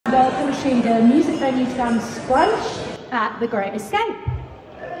Welcome to the music venue dance brunch at the Great Escape.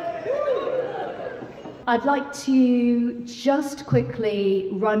 I'd like to just quickly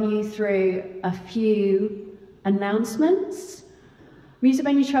run you through a few announcements. Music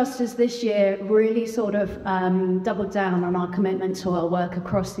Venue Trust has this year really sort of doubled down on our commitment to our work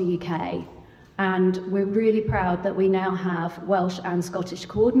across the UK. And we're really proud that we now have Welsh and Scottish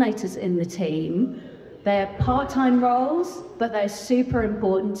coordinators in the team. They're part-time roles, but they're super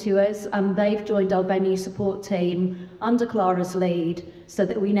important to us, and they've joined our venue support team under Clara's lead, so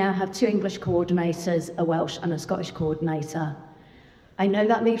that we now have 2 English coordinators, a Welsh and a Scottish coordinator. I know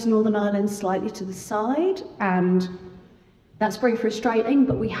that leaves Northern Ireland slightly to the side, and that's very frustrating,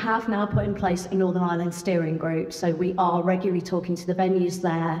 but we have now put in place a Northern Ireland steering group, so we are regularly talking to the venues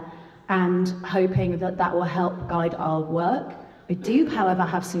there and hoping that that will help guide our work. We do, however,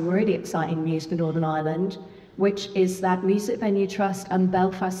 have some really exciting news for Northern Ireland, which is that Music Venue Trust and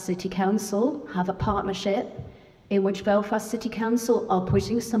Belfast City Council have a partnership in which Belfast City Council are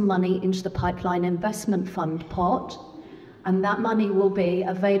putting some money into the Pipeline Investment Fund pot, and that money will be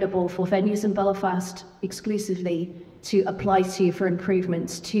available for venues in Belfast exclusively to apply to for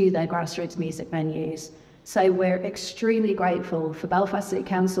improvements to their grassroots music venues. So we're extremely grateful for Belfast City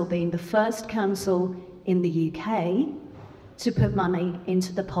Council being the first council in the UK to put money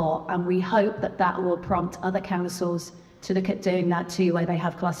into the pot, and we hope that that will prompt other councils to look at doing that too, where they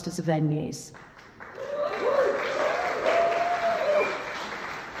have clusters of venues.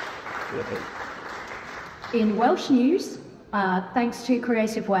 In Welsh news, thanks to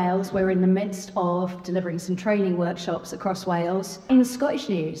Creative Wales, we're in the midst of delivering some training workshops across Wales. In Scottish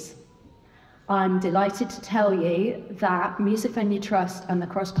news, I'm delighted to tell you that Music Venue Trust and the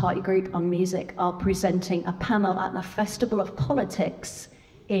Cross-Party Group on Music are presenting a panel at the Festival of Politics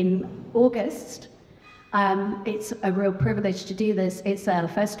in August. It's a real privilege to do this. It's a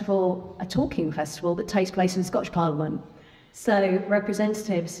festival, a talking festival that takes place in the Scottish Parliament. So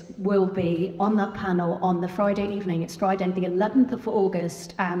representatives will be on that panel on the Friday evening. It's Friday the 11th of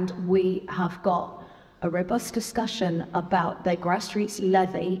August, and we have got a robust discussion about the grassroots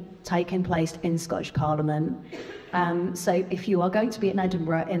levy taking place in Scottish Parliament. So if you are going to be in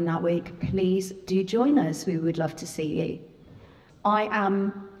Edinburgh in that week, please do join us. We would love to see you. I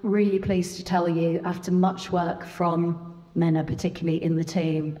am really pleased to tell you, after much work from Menna, particularly in the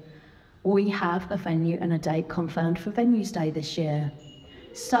team, we have a venue and a date confirmed for Venues Day this year.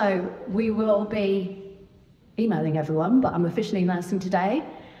 So we will be emailing everyone, but I'm officially announcing today.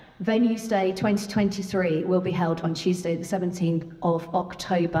 Venues Day 2023 will be held on Tuesday the 17th of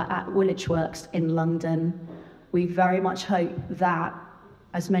October at Woolwich Works in London. We very much hope that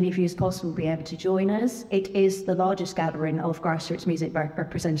as many of you as possible will be able to join us. It is the largest gathering of grassroots music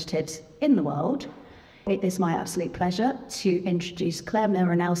representatives in the world. It is my absolute pleasure to introduce Claire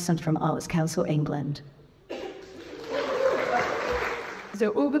Miller-Nelson from Arts Council England.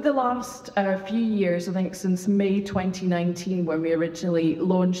 So over the last few years, I think since May 2019, when we originally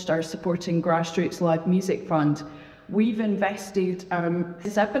launched our Supporting Grassroots Live Music Fund, we've invested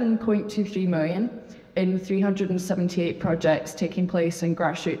 7.23 million in 378 projects taking place in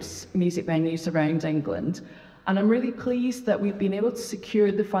grassroots music venues around England. And I'm really pleased that we've been able to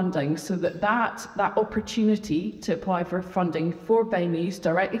secure the funding so that opportunity to apply for funding for venues,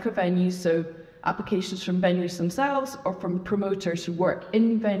 directly for venues, so applications from venues themselves or from promoters who work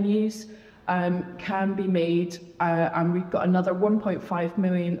in venues can be made, and we've got another 1.5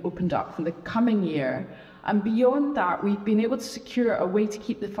 million opened up for the coming year. And beyond that, we've been able to secure a way to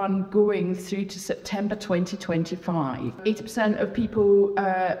keep the fund going through to September 2025. 80% of people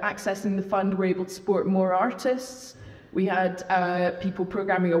accessing the fund were able to support more artists. We had people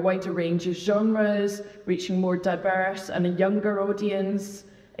programming a wider range of genres, reaching more diverse and a younger audience,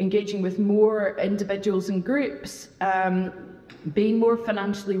 engaging with more individuals and groups, being more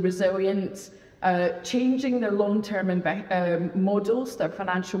financially resilient, changing their long-term models, their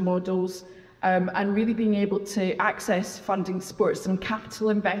financial models, and really being able to access funding to support some capital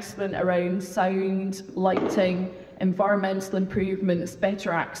investment around sound, lighting, environmental improvements,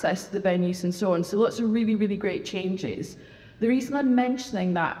 better access to the venues and so on. So lots of really, really great changes. The reason I'm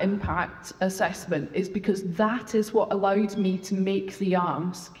mentioning that impact assessment is because that is what allowed me to make the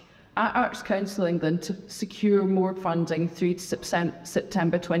ask at Arts Council England to secure more funding through to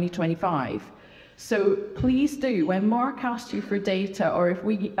September 2025. So please do, when Mark asked you for data, or if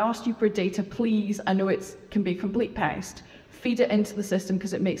we asked you for data, please, I know it can be a complete pest, feed it into the system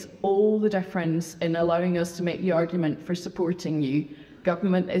because it makes all the difference in allowing us to make the argument for supporting you.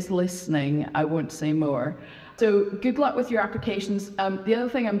 Government is listening, I won't say more. So good luck with your applications. The other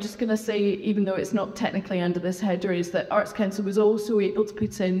thing I'm just going to say, even though it's not technically under this header, is that Arts Council was also able to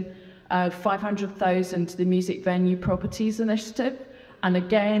put in 500,000 to the Music Venue Properties Initiative. And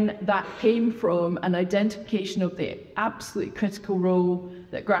again, that came from an identification of the absolutely critical role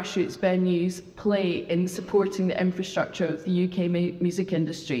that grassroots venues play in supporting the infrastructure of the UK music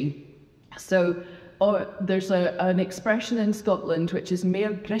industry. So there's an expression in Scotland which is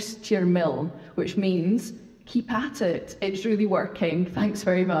Mair grist your mill, which means keep at it. It's really working. Thanks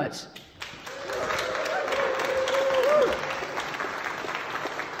very much.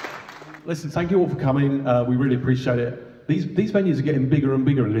 Listen, thank you all for coming. We really appreciate it. These venues are getting bigger and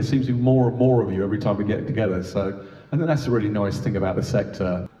bigger, and there seems to be more and more of you every time we get together. So I think that's a really nice thing about the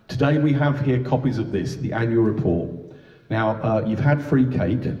sector. Today we have here copies of this, the annual report. Now, you've had free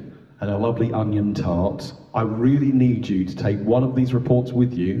cake and a lovely onion tart. I really need you to take one of these reports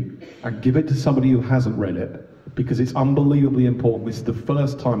with you and give it to somebody who hasn't read it, because it's unbelievably important. This is the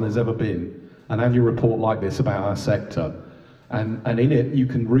first time there's ever been an annual report like this about our sector. And in it, you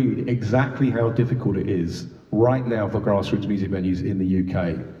can read exactly how difficult it is right now for grassroots music venues in the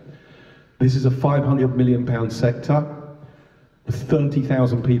UK. This is a £500 million sector with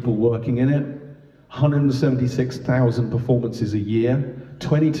 30,000 people working in it, 176,000 performances a year,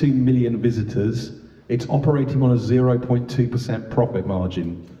 22 million visitors. It's operating on a 0.2% profit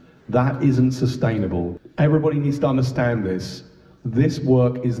margin. That isn't sustainable. Everybody needs to understand this. This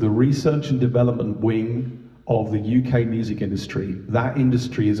work is the research and development wing of the UK music industry. That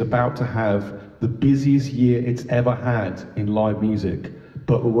industry is about to have the busiest year it's ever had in live music.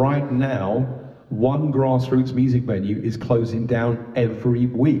 But right now, one grassroots music venue is closing down every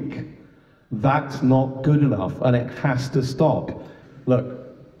week. That's not good enough, and it has to stop. Look,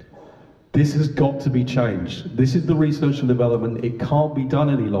 this has got to be changed. This is the research and development. It can't be done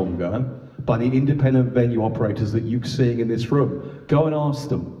any longer by the independent venue operators that you're seeing in this room. Go and ask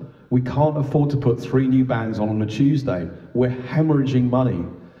them. We can't afford to put 3 new bands on a Tuesday. We're hemorrhaging money.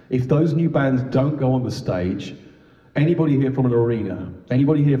 If those new bands don't go on the stage, anybody here from an arena,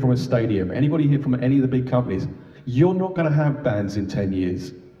 anybody here from a stadium, anybody here from any of the big companies, you're not going to have bands in 10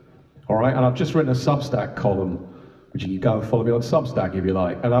 years. All right? And I've just written a Substack column, which you can go and follow me on Substack if you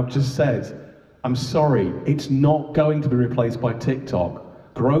like. And I've just said, I'm sorry, it's not going to be replaced by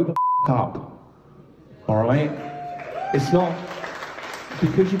TikTok. Grow the up. All right? It's not...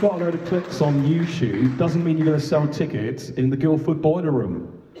 Because you've got a load of clicks on YouTube doesn't mean you're going to sell tickets in the Guildford Boiler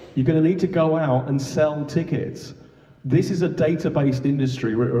Room. You're going to need to go out and sell tickets. This is a data-based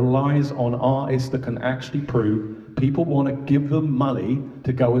industry where it relies on artists that can actually prove people want to give them money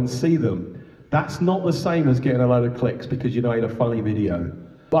to go and see them. That's not the same as getting a load of clicks because you made a funny video.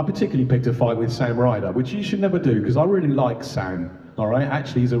 I particularly picked a fight with Sam Ryder, which you should never do because I really like Sam. All right,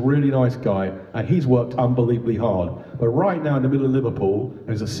 actually he's a really nice guy and he's worked unbelievably hard. But right now in the middle of Liverpool,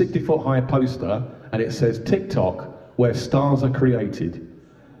 there's a 60-foot high poster and it says TikTok, where stars are created.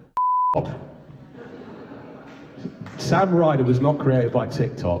 Sam Ryder was not created by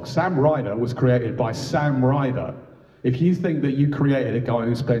TikTok. Sam Ryder was created by Sam Ryder. If you think that you created a guy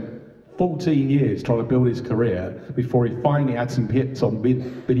who spent 14 years trying to build his career before he finally had some hits on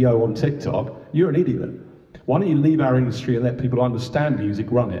video on TikTok, you're an idiot. Why don't you leave our industry and let people understand music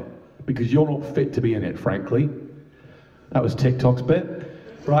run it? Because you're not fit to be in it, frankly. That was TikTok's bit.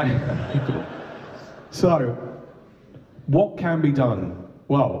 Right. So, what can be done?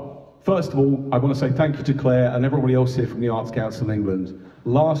 Well, first of all, I want to say thank you to Claire and everybody else here from the Arts Council England.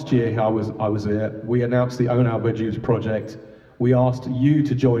 Last year I was here, we announced the Own Our Venues project. We asked you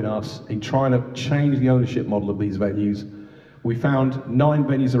to join us in trying to change the ownership model of these venues. We found 9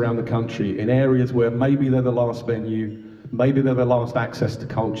 venues around the country in areas where maybe they're the last venue, maybe they're the last access to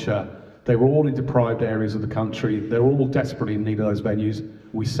culture. They were all in deprived areas of the country. They're all desperately in need of those venues.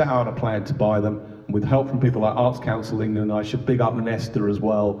 We set out a plan to buy them. And with help from people like Arts Council England, I should big up Nesta as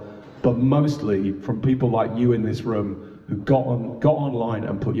well, but mostly from people like you in this room who got online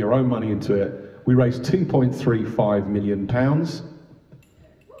and put your own money into it. We raised £2.35 million.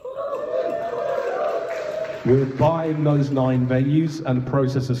 We're buying those 9 venues and the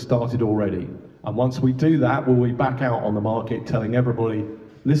process has started already. And once we do that, we'll be back out on the market telling everybody,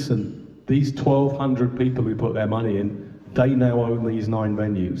 listen, these 1,200 people who put their money in, they now own these 9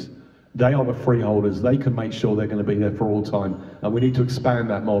 venues. They are the freeholders. They can make sure they're going to be there for all time. And we need to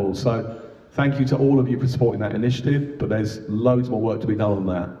expand that model. So thank you to all of you for supporting that initiative, but there's loads more work to be done on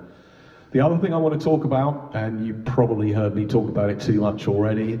that. The other thing I want to talk about, and you probably heard me talk about it too much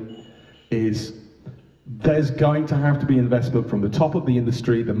already, is there's going to have to be investment from the top of the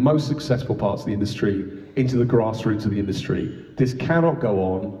industry, the most successful parts of the industry, into the grassroots of the industry. This cannot go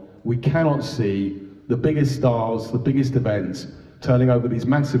on. We cannot see the biggest stars, the biggest events, turning over these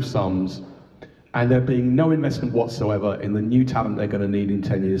massive sums, and there being no investment whatsoever in the new talent they're going to need in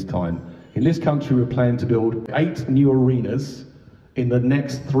 10 years' time. In this country, we're planning to build 8 new arenas in the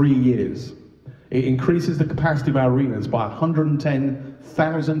next 3 years. It increases the capacity of our arenas by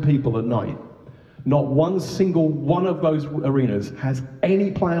 110,000 people a night. Not one single one of those arenas has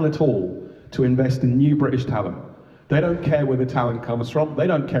any plan at all to invest in new British talent. They don't care where the talent comes from. They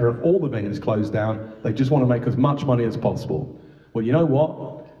don't care if all the venues close down. They just want to make as much money as possible. Well, you know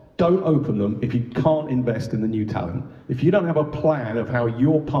what? Don't open them if you can't invest in the new talent. If you don't have a plan of how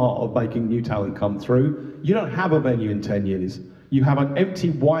you're part of making new talent come through, you don't have a venue in 10 years. You have an empty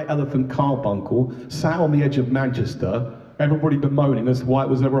white elephant carbuncle sat on the edge of Manchester, everybody bemoaning as to why it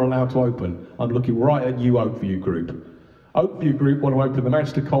was never allowed to open. I'm looking right at you, Oakview Group. Oakview Group want to open the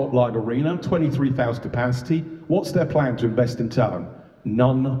Manchester Co-op Live Arena, 23,000 capacity. What's their plan to invest in talent?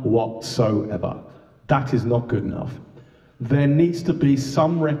 None whatsoever. That is not good enough. There needs to be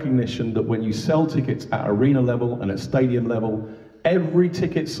some recognition that when you sell tickets at arena level and at stadium level, every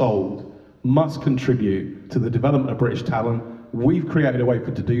ticket sold must contribute to the development of British talent. We've created a way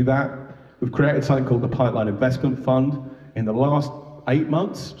to do that. We've created something called the Pipeline Investment Fund. In the last 8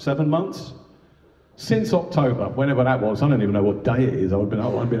 months, 7 months, since October, whenever that was, I don't even know what day it is, I've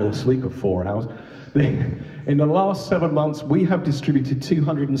been asleep for 4 hours. In the last 7 months, we have distributed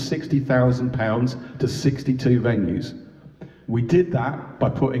 £260,000 to 62 venues. We did that by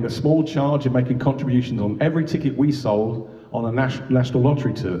putting a small charge and making contributions on every ticket we sold on a national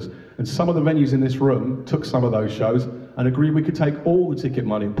lottery tours. And some of the venues in this room took some of those shows and agreed we could take all the ticket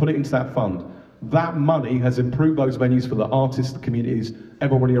money and put it into that fund. That money has improved those venues for the artists, the communities,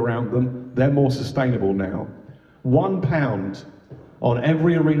 everybody around them. They're more sustainable now. £1 on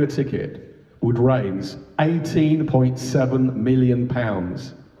every arena ticket would raise £18.7 million.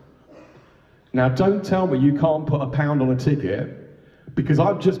 Now, don't tell me you can't put £1 on a ticket, because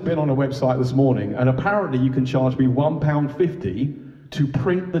I've just been on a website this morning and apparently you can charge me £1.50 to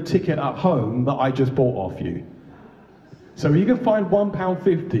print the ticket at home that I just bought off you. So you can find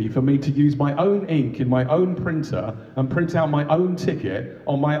 £1.50 for me to use my own ink in my own printer and print out my own ticket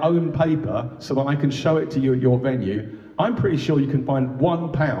on my own paper so that I can show it to you at your venue. I'm pretty sure you can find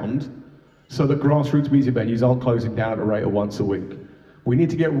 £1 so that grassroots music venues aren't closing down at a rate of once a week. We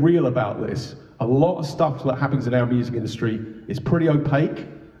need to get real about this. A lot of stuff that happens in our music industry is pretty opaque,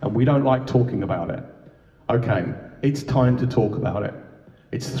 and we don't like talking about it. Okay, it's time to talk about it.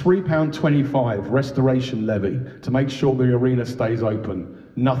 It's £3.25 restoration levy to make sure the arena stays open.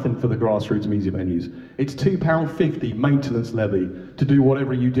 Nothing for the grassroots music venues. It's £2.50 maintenance levy to do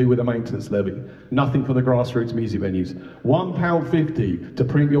whatever you do with a maintenance levy. Nothing for the grassroots music venues. £1.50 to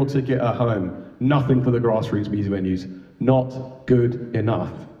print your ticket at home. Nothing for the grassroots music venues. Not good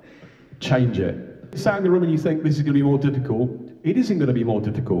enough. Change it. You sat in the room and you think this is going to be more difficult. It isn't going to be more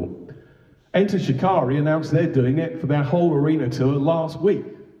difficult. Enter Shikari announced they're doing it for their whole arena tour last week.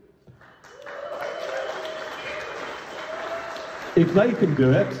 If they can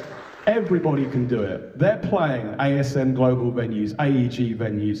do it, everybody can do it. They're playing ASM Global venues, AEG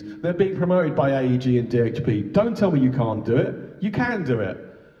venues. They're being promoted by AEG and DHP. Don't tell me you can't do it. You can do it.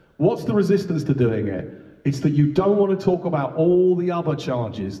 What's the resistance to doing it? It's that you don't want to talk about all the other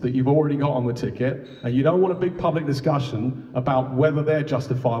charges that you've already got on the ticket, and you don't want a big public discussion about whether they're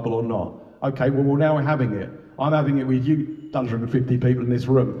justifiable or not. Okay, well, now we're having it. I'm having it with you, 150 people in this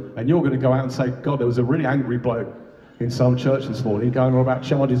room, and you're going to go out and say, God, there was a really angry bloke in some church this morning going on about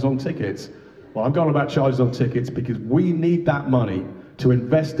charges on tickets. Well, I'm going on about charges on tickets because we need that money to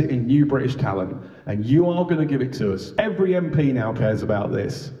invest it in new British talent, and you are going to give it to us. Every MP now cares about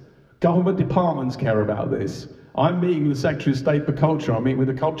this. Government departments care about this. I'm meeting with the Secretary of State for Culture. I'm meeting with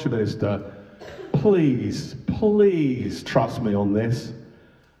the Culture Minister. Please, please trust me on this.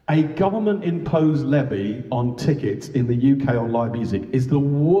 A government-imposed levy on tickets in the UK on live music is the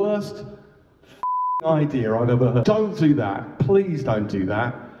worst idea I've ever heard. Don't do that. Please don't do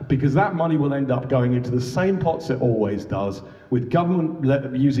that, because that money will end up going into the same pots it always does, with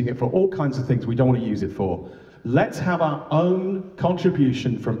government using it for all kinds of things we don't want to use it for. Let's have our own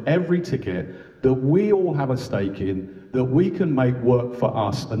contribution from every ticket that we all have a stake in, that we can make work for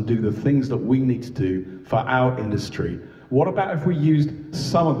us and do the things that we need to do for our industry. What about if we used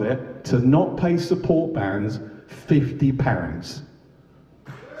some of it to not pay support bands £50?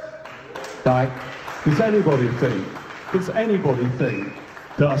 Like, does anybody think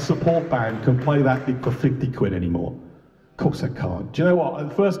that a support band can play that gig for 50 quid anymore? Of course they can't. Do you know what?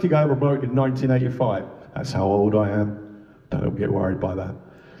 The first gig I ever wrote in 1985, that's how old I am. Don't get worried by that.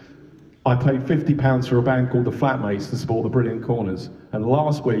 I paid £50 for a band called the Flatmates to support the Brilliant Corners. And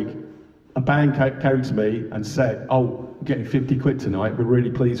last week, a band came to me and said, oh, we're getting 50 quid tonight, we're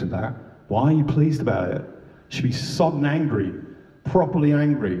really pleased with that. Why are you pleased about it? You should be sodden angry, properly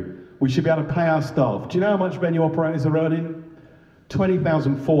angry. We should be able to pay our staff. Do you know how much venue operators are earning?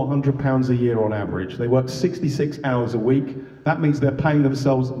 £20,400 a year on average. They work 66 hours a week. That means they're paying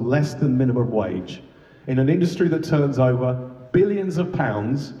themselves less than minimum wage. In an industry that turns over billions of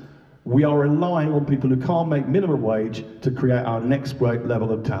pounds, we are relying on people who can't make minimum wage to create our next great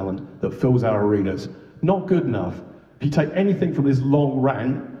level of talent that fills our arenas. Not good enough. If you take anything from this long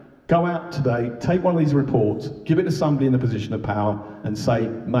rant, go out today, take one of these reports, give it to somebody in a position of power and say,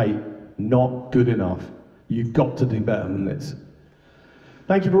 mate, not good enough. You've got to do better than this.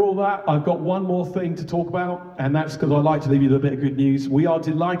 Thank you for all that. I've got one more thing to talk about, and that's because I'd like to leave you with a bit of good news. We are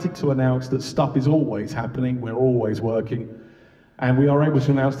delighted to announce that stuff is always happening, we're always working, and we are able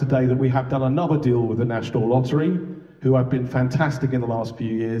to announce today that we have done another deal with the National Lottery, who have been fantastic in the last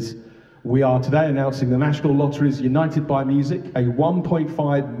few years. We are today announcing the National Lottery's United by Music, a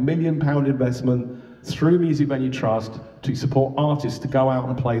 £1.5 million investment through Music Venue Trust to support artists to go out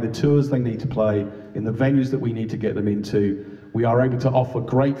and play the tours they need to play in the venues that we need to get them into. We are able to offer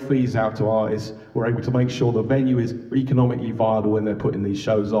great fees out to artists. We're able to make sure the venue is economically viable when they're putting these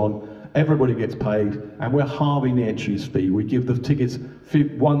shows on. Everybody gets paid, and we're halving the entry fee. We give the tickets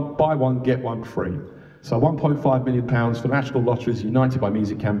buy one, get one free. So £1.5 million for National Lottery's United by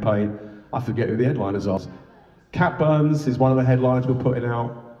Music campaign. I forget who the headliners are. Cat Burns is one of the headlines we're putting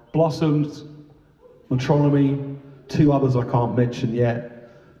out. Blossoms, Metronomy, two others I can't mention yet.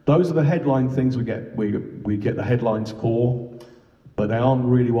 Those are the headline things we get the headlines for, but they aren't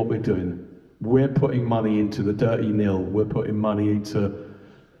really what we're doing. We're putting money into the dirty nil. We're putting money into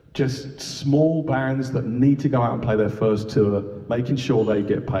just small bands that need to go out and play their first tour, making sure they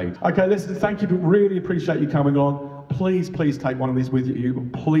get paid. Okay, listen, thank you, really appreciate you coming on. Please take one of these with you,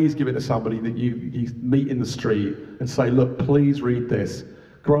 and please give it to somebody that you meet in the street and say, look, please read this.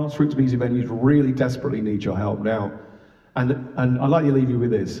 Grassroots music venues really desperately need your help now. And I'd like to leave you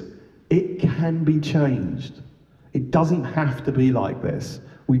with this. It can be changed. It doesn't have to be like this.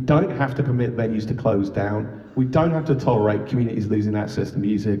 We don't have to permit venues to close down. We don't have to tolerate communities losing access to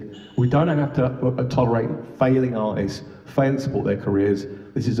music. We don't have to tolerate failing artists, failing to support their careers.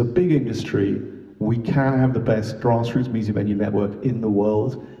 This is a big industry. We can have the best grassroots music venue network in the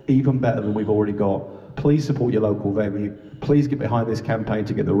world, even better than we've already got. Please support your local venue. Please get behind this campaign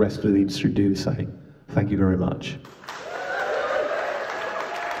to get the rest of the industry to do the same. Thank you very much.